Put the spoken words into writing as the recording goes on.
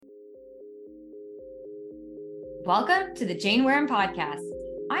Welcome to the Jane Warren Podcast.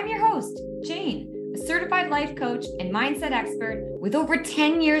 I'm your host, Jane, a certified life coach and mindset expert with over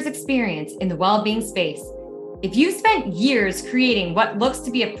 10 years experience in the well-being space. If you spent years creating what looks to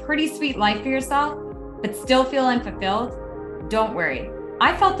be a pretty sweet life for yourself, but still feel unfulfilled, don't worry.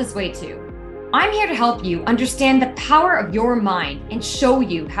 I felt this way too. I'm here to help you understand the power of your mind and show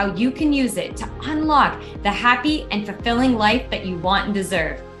you how you can use it to unlock the happy and fulfilling life that you want and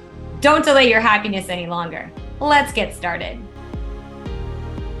deserve. Don't delay your happiness any longer. Let's get started.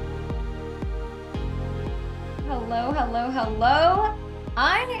 Hello.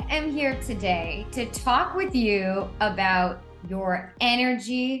 I am here today to talk with you about your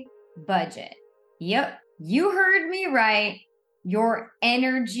energy budget. Yep, you heard me right. Your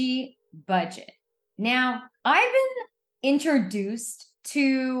energy budget. Now, I've been introduced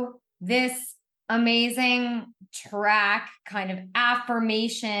to this amazing track, kind of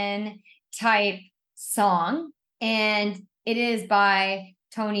affirmation type song, and it is by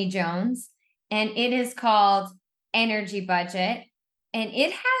Tony Jones, and it is called Energy Budget, and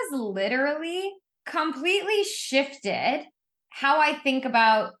it has literally completely shifted how I think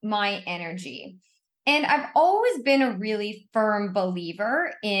about my energy. And I've always been a really firm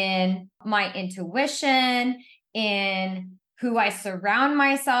believer in my intuition, in who I surround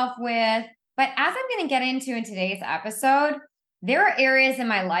myself with. But as I'm going to get into in today's episode, there are areas in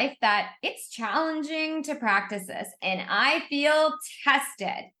my life that it's challenging to practice this, and I feel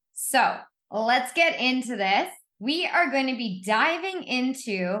tested. So let's get into this. We are going to be diving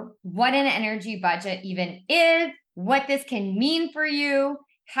into what an energy budget even is, what this can mean for you,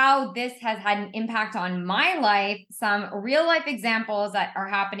 how this has had an impact on my life, some real life examples that are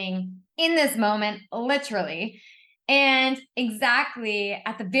happening in this moment, literally, and exactly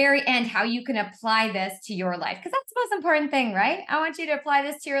at the very end, how you can apply this to your life. Because that's the most important thing, right? I want you to apply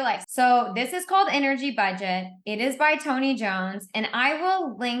this to your life. So this is called Energy Budget. It is by Tony Jones, and I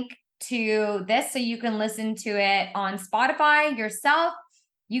will link to this so you can listen to it on Spotify yourself.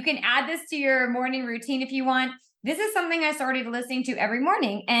 You can add this to your morning routine if you want. This is something I started listening to every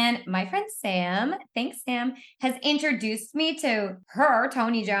morning. And my friend Sam, thanks Sam, has introduced me to her,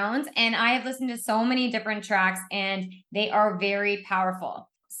 Tony Jones. And I have listened to so many different tracks and they are very powerful.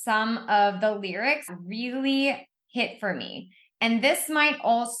 Some of the lyrics really hit for me. And this might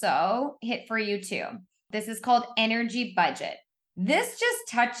also hit for you too. This is called Energy Budget. This just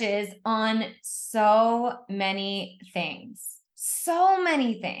touches on so many things. So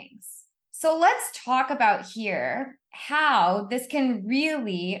many things. So let's talk about here how this can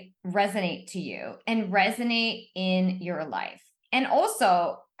really resonate to you and resonate in your life, and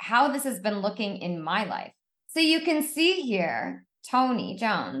also how this has been looking in my life. So you can see here, Tony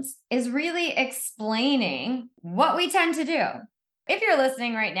Jones is really explaining what we tend to do. If you're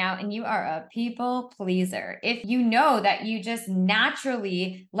listening right now and you are a people pleaser, if you know that you just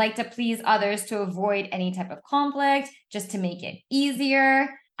naturally like to please others to avoid any type of conflict, just to make it easier,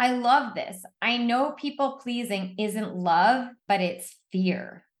 I love this. I know people pleasing isn't love, but it's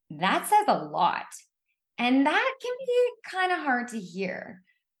fear. That says a lot. And that can be kind of hard to hear.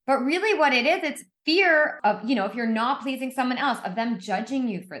 But really what it is, it's fear of, if you're not pleasing someone else, of them judging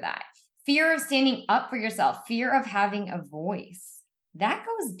you for that. Fear of standing up for yourself, fear of having a voice. That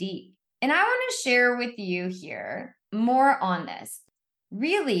goes deep. And I want to share with you here more on this.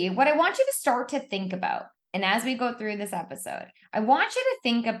 Really, what I want you to start to think about, and as we go through this episode, I want you to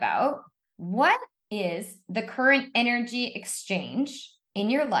think about what is the current energy exchange in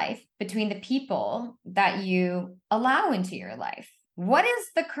your life between the people that you allow into your life. What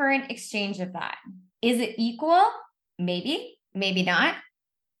is the current exchange of that? Is it equal? Maybe, maybe not.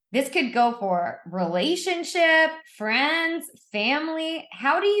 This could go for relationship, friends, family.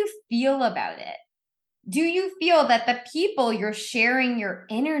 How do you feel about it? Do you feel that the people you're sharing your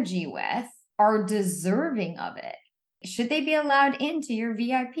energy with are deserving of it? Should they be allowed into your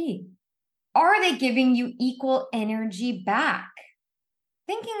VIP? Are they giving you equal energy back?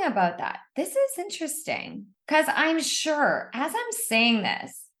 Thinking about that, this is interesting because I'm sure as I'm saying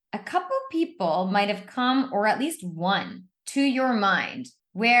this, a couple people might have come, or at least one, to your mind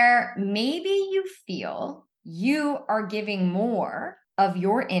where maybe you feel you are giving more of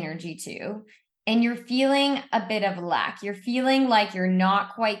your energy to, and you're feeling a bit of lack. You're feeling like you're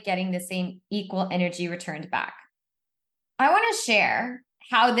not quite getting the same equal energy returned back. I want to share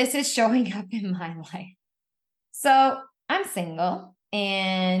how this is showing up in my life. So I'm single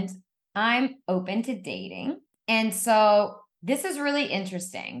and I'm open to dating. And so this is really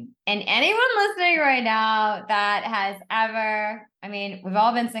interesting. And anyone listening right now that has ever, we've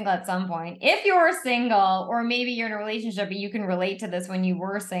all been single at some point. If you're single, or maybe you're in a relationship, but you can relate to this when you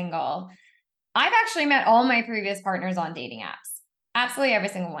were single, I've actually met all my previous partners on dating apps, absolutely every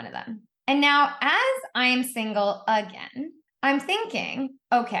single one of them. And now, as I'm single again, I'm thinking,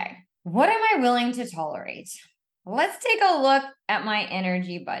 okay, what am I willing to tolerate? Let's take a look at my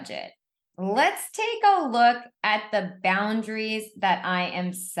energy budget. Let's take a look at the boundaries that I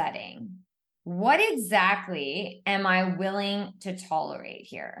am setting. What exactly am I willing to tolerate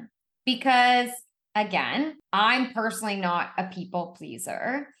here? Because again, I'm personally not a people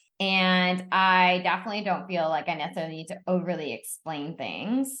pleaser. And I definitely don't feel like I necessarily need to overly explain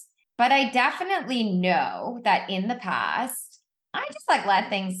things. But I definitely know that in the past, I just like let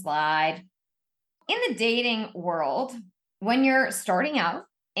things slide. In the dating world, when you're starting out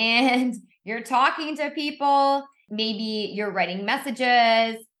and you're talking to people, maybe you're writing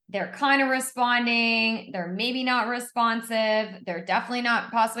messages, they're kind of responding, they're maybe not responsive, they're definitely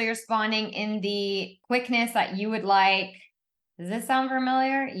not possibly responding in the quickness that you would like. Does this sound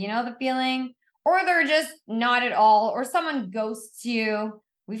familiar? You know the feeling? Or they're just not at all, or someone ghosts you.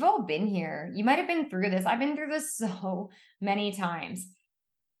 We've all been here. You might have been through this. I've been through this so many times.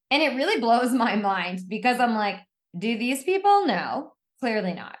 And it really blows my mind because I'm like, do these people know?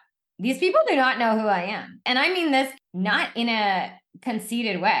 Clearly not. These people do not know who I am. And I mean this not in a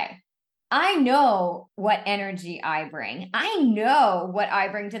conceited way. I know what energy I bring. I know what I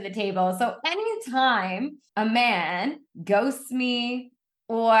bring to the table. So anytime a man ghosts me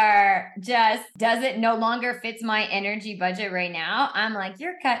or just does it no longer fits my energy budget right now, I'm like,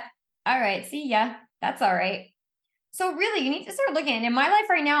 you're cut. All right, see ya. That's all right. So really, you need to start looking. In my life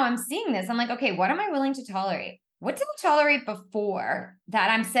right now, I'm seeing this. I'm like, okay, what am I willing to tolerate? What did I tolerate before that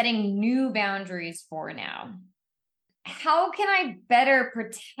I'm setting new boundaries for now? How can I better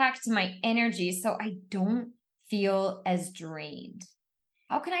protect my energy so I don't feel as drained?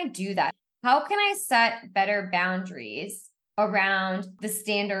 How can I do that? How can I set better boundaries around the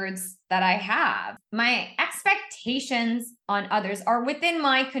standards that I have? My expectations on others are within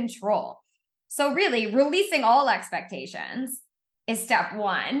my control. So, really, releasing all expectations is step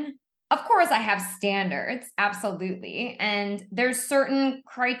one. Of course, I have standards, absolutely. And there's certain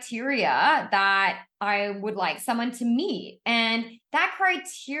criteria that I would like someone to meet. And that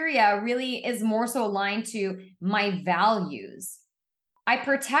criteria really is more so aligned to my values. I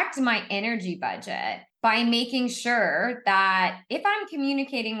protect my energy budget by making sure that if I'm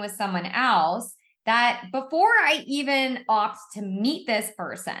communicating with someone else, that before I even opt to meet this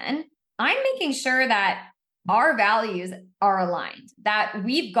person, I'm making sure that our values are aligned, that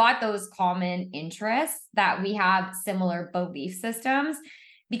we've got those common interests, that we have similar belief systems,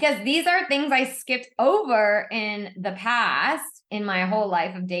 because these are things I skipped over in the past in my whole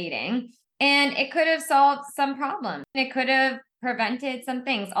life of dating. And it could have solved some problems. It could have prevented some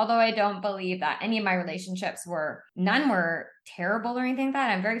things, although I don't believe that any of my relationships none were terrible or anything like that.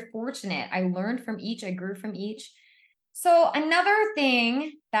 I'm very fortunate. I learned from each, I grew from each. So another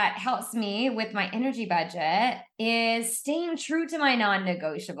thing that helps me with my energy budget is staying true to my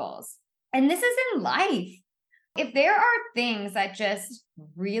non-negotiables. And this is in life. If there are things that just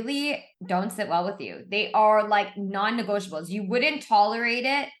really don't sit well with you, they are like non-negotiables. You wouldn't tolerate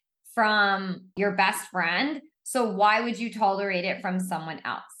it from your best friend. So why would you tolerate it from someone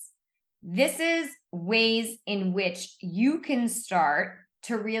else? This is ways in which you can start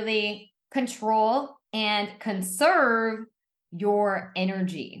to really control and conserve your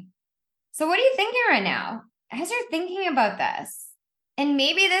energy. So what are you thinking right now as you're thinking about this? And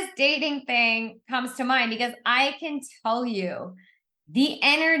maybe this dating thing comes to mind because I can tell you the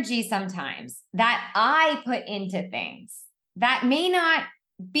energy sometimes that I put into things that may not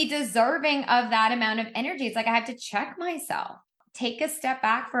be deserving of that amount of energy. It's like I have to check myself, take a step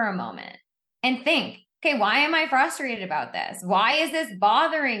back for a moment and think, okay, why am I frustrated about this? Why is this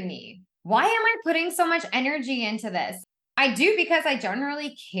bothering me? Why am I putting so much energy into this? I do because I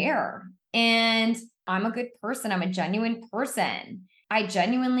generally care and I'm a good person. I'm a genuine person. I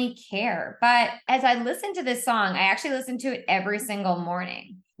genuinely care. But as I listen to this song, I actually listen to it every single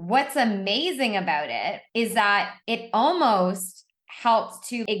morning. What's amazing about it is that it almost helps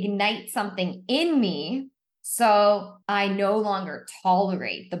to ignite something in me so I no longer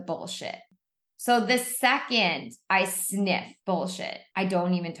tolerate the bullshit. So the second I sniff bullshit, I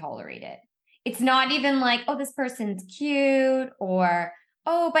don't even tolerate it. It's not even like, oh, this person's cute or,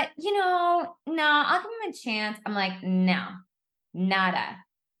 oh, but no, I'll give him a chance. I'm like, no, nada.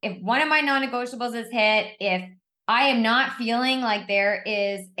 If one of my non-negotiables is hit, if I am not feeling like there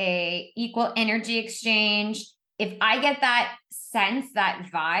is a equal energy exchange, if I get that sense, that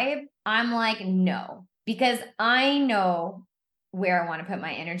vibe, I'm like, no, because I know where I want to put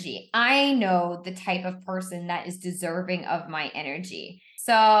my energy. I know the type of person that is deserving of my energy.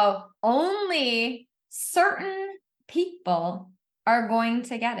 So only certain people are going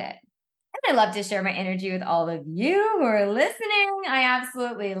to get it. And I love to share my energy with all of you who are listening. I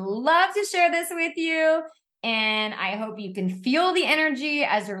absolutely love to share this with you. And I hope you can feel the energy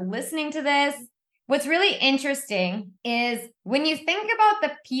as you're listening to this. What's really interesting is when you think about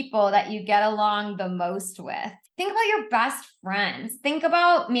the people that you get along the most with, think about your best friends. Think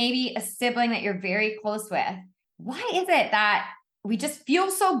about maybe a sibling that you're very close with. Why is it that we just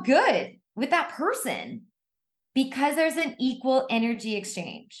feel so good with that person? Because there's an equal energy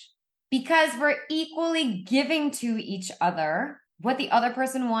exchange. Because we're equally giving to each other what the other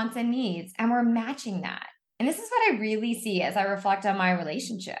person wants and needs, and we're matching that. And this is what I really see as I reflect on my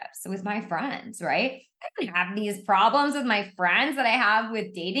relationships with my friends, right? I don't have these problems with my friends that I have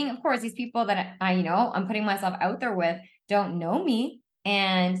with dating. Of course, these people that I'm putting myself out there with don't know me.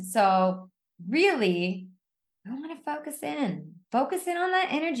 And so really, I want to focus in. Focus in on that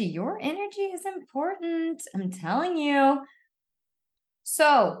energy. Your energy is important. I'm telling you.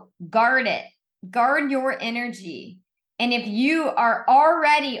 So guard it. Guard your energy. And if you are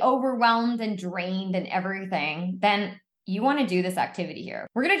already overwhelmed and drained and everything, then you want to do this activity here.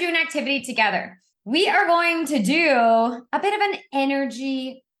 We're going to do an activity together. We are going to do a bit of an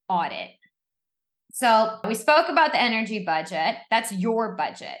energy audit. So we spoke about the energy budget. That's your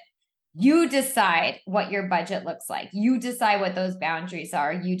budget. You decide what your budget looks like. You decide what those boundaries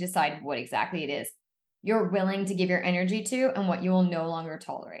are. You decide what exactly it is you're willing to give your energy to and what you will no longer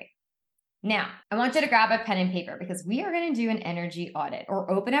tolerate. Now, I want you to grab a pen and paper because we are going to do an energy audit,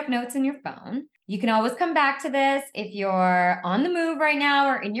 or open up notes in your phone. You can always come back to this if you're on the move right now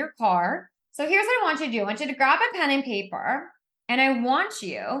or in your car. So here's what I want you to do. I want you to grab a pen and paper, and I want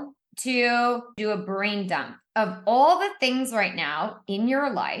you to do a brain dump of all the things right now in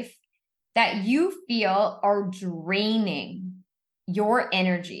your life that you feel are draining your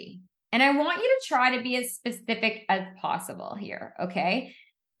energy. And I want you to try to be as specific as possible here, okay?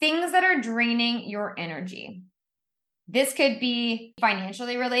 Things that are draining your energy. This could be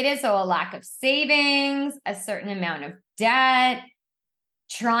financially related, so a lack of savings, a certain amount of debt,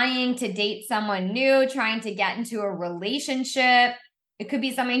 trying to date someone new, trying to get into a relationship. It could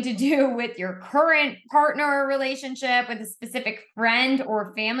be something to do with your current partner or relationship, with a specific friend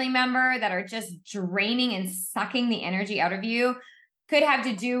or family member that are just draining and sucking the energy out of you. Could have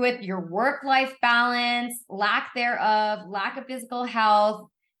to do with your work-life balance, lack thereof, lack of physical health,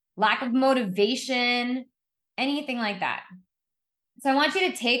 lack of motivation, anything like that. So I want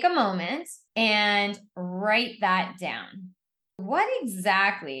you to take a moment and write that down. What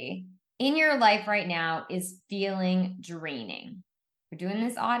exactly in your life right now is feeling draining? We're doing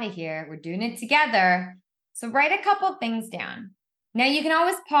this audit here. We're doing it together. So write a couple things down. Now you can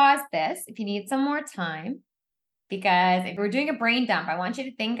always pause this if you need some more time, because if we're doing a brain dump, I want you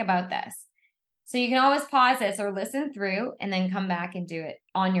to think about this. So you can always pause this or listen through and then come back and do it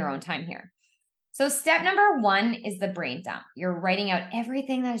on your own time here. So step number 1 is the brain dump. You're writing out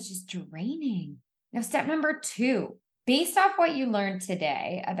everything that is just draining. Now, step number 2, based off what you learned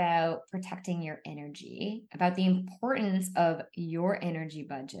today about protecting your energy, about the importance of your energy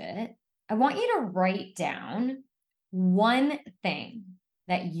budget, I want you to write down one thing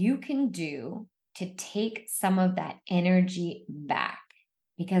that you can do to take some of that energy back.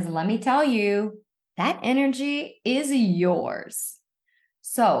 Because let me tell you, that energy is yours.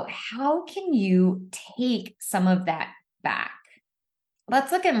 So how can you take some of that back?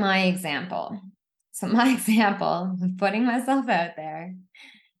 Let's look at my example. So my example, I'm putting myself out there.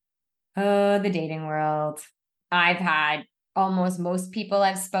 Oh, the dating world. I've had almost most people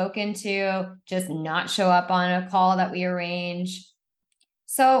I've spoken to just not show up on a call that we arrange.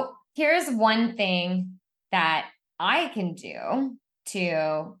 So here's one thing that I can do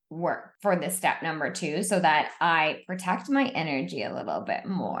to work for this step number 2 so that I protect my energy a little bit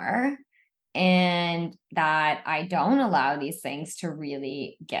more and that I don't allow these things to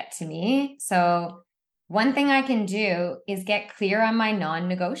really get to me. So one thing I can do is get clear on my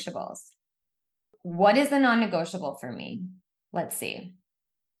non-negotiables. What is the non-negotiable for me? Let's see.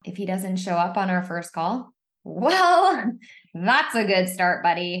 If he doesn't show up on our first call, well, that's a good start,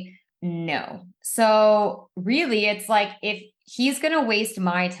 buddy. No. So really, it's like if he's going to waste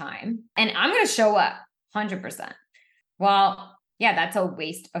my time and I'm going to show up 100%. Well, yeah, that's a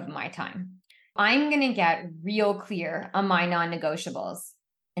waste of my time. I'm going to get real clear on my non-negotiables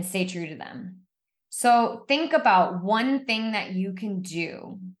and stay true to them. So think about one thing that you can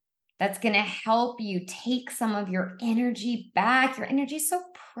do that's going to help you take some of your energy back. Your energy is so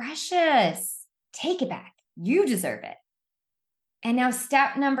precious. Take it back. You deserve it. And now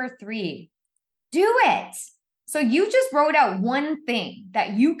step number 3, do it. So you just wrote out one thing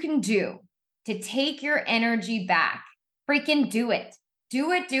that you can do to take your energy back. Freaking do it.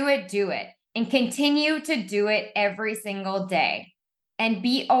 Do it, do it, do it. And continue to do it every single day. And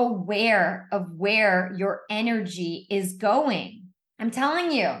be aware of where your energy is going. I'm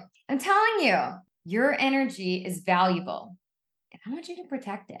telling you, your energy is valuable. And I want you to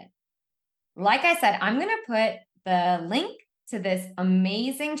protect it. Like I said, I'm going to put the link to this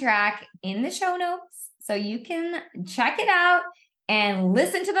amazing track in the show notes so you can check it out and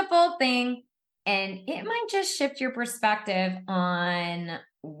listen to the full thing. And it might just shift your perspective on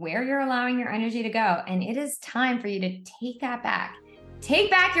where you're allowing your energy to go. And it is time for you to take that back. Take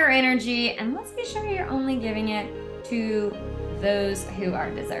back your energy, and let's be sure you're only giving it to those who are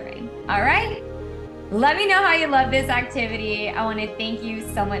deserving. All right? Let me know how you love this activity. I want to thank you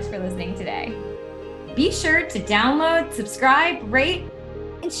so much for listening today. Be sure to download, subscribe, rate,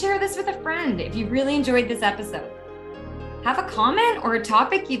 and share this with a friend if you really enjoyed this episode. Have a comment or a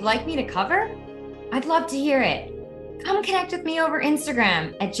topic you'd like me to cover? I'd love to hear it. Come connect with me over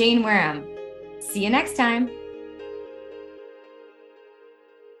Instagram at Jane Wareham. See you next time.